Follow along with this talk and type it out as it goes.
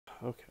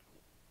Okay.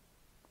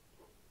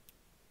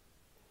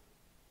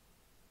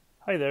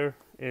 Hi there,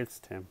 it's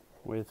Tim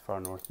with Far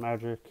North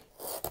Magic.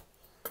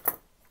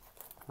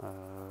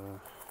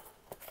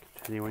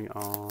 Continuing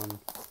on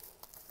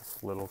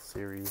this little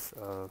series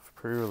of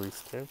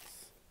pre-release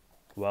kits,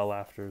 well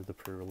after the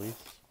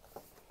pre-release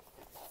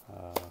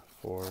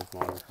for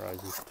Modern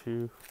Horizons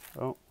 2.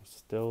 Oh,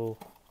 still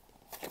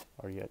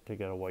are yet to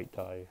get a white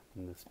die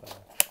in this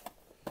batch.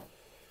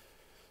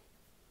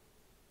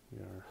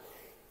 We are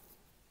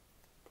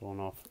going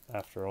off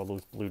after all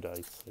those blue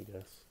dice, I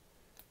guess.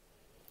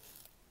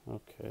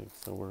 Okay,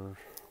 so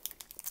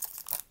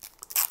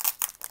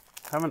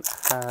haven't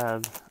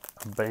had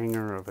a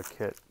banger of a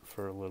kit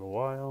for a little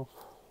while,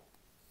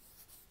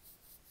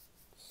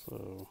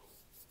 so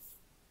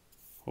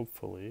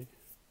hopefully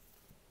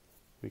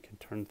we can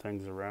turn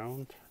things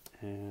around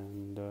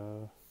and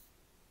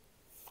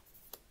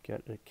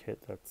get a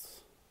kit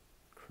that's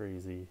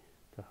crazy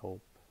to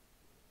help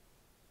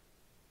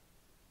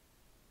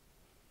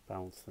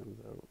balance things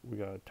out. We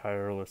got a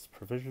Tireless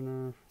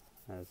Provisioner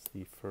as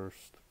the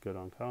first good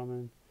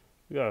uncommon.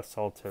 We got a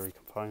Solitary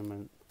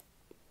Confinement,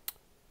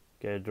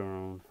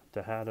 Gadron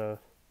Dahada,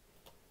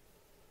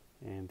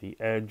 and the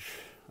edge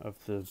of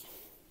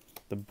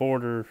the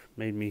border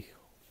made me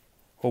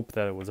hope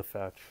that it was a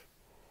fetch,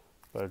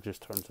 but it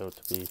just turns out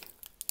to be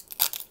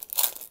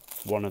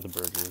one of the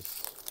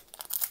bridges.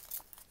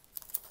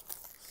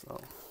 So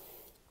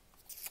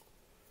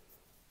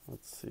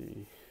let's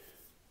see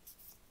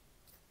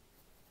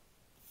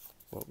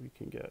what we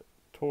can get.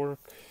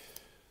 Torque,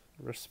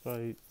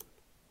 Respite,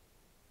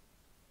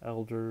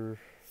 Elder,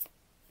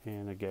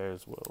 and a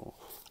Gare's Will.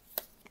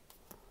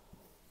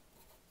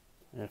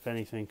 And if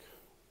anything,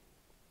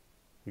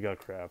 we got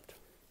crabbed.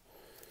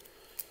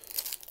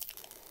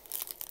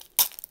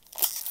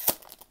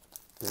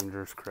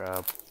 Dangerous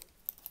crab.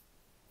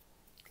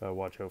 Gotta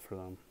watch out for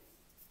them.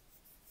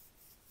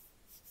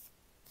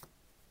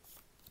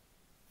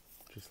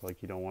 Just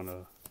like you don't want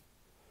to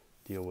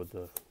deal with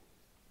the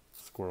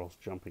squirrels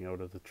jumping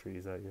out of the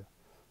trees at you.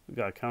 We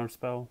got a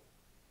counterspell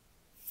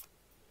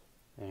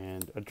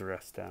and a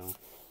dress down.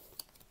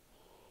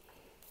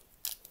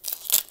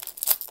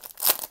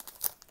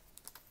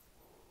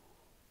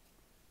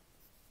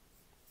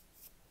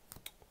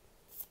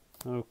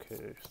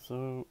 Okay,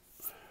 so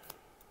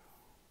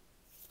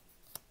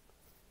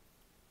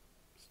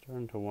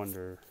starting to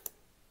wonder.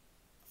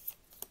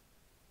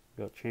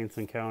 We got Chance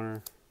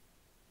Encounter,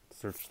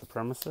 Search the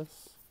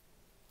Premises.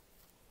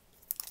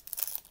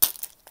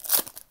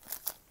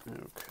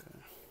 Okay,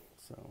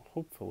 so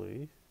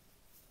hopefully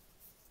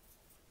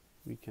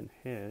we can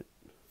hit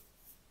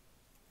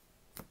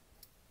a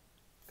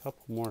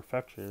couple more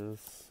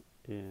fetches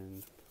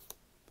in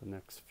the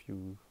next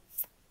few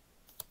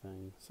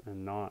things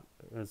and not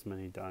as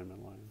many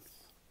diamond lines.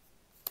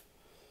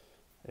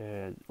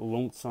 And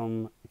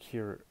Lonesome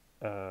Curators.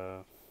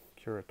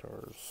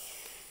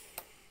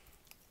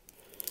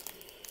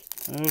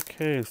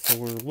 Okay, so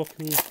we're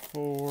looking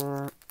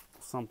for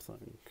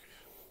something.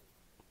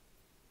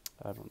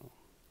 I don't know.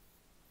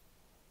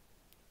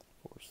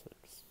 4,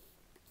 6.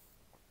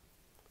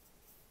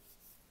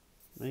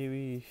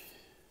 Maybe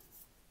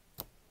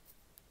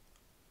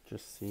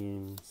just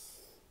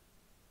seems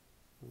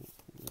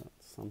got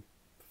some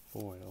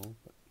foil,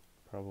 but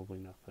probably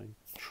nothing.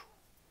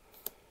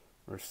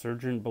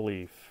 Resurgent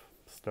Belief.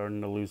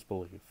 Starting to lose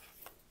belief.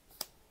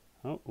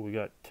 Oh, we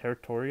got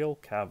Territorial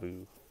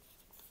Kavu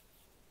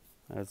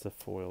as a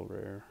foil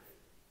rare.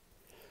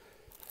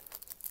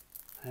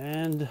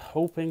 And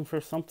hoping for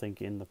something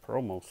in the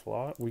promo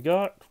slot, we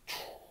got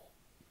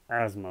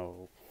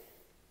Asmo.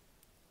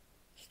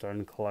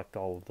 Starting to collect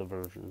all of the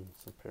versions,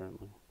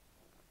 apparently.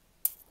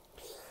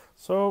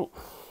 So,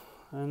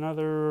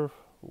 another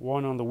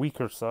one on the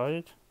weaker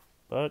side,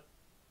 but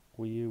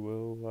we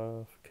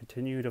will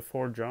continue to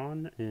forge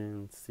on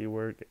and see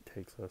where it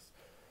takes us.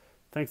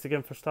 Thanks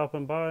again for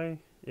stopping by.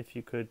 If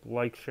you could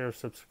like, share,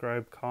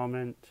 subscribe,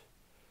 comment,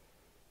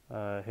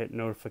 hit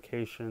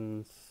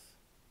notifications,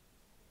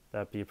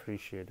 that'd be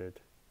appreciated.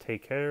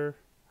 Take care,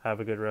 have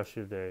a good rest of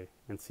your day,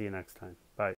 and see you next time. Bye.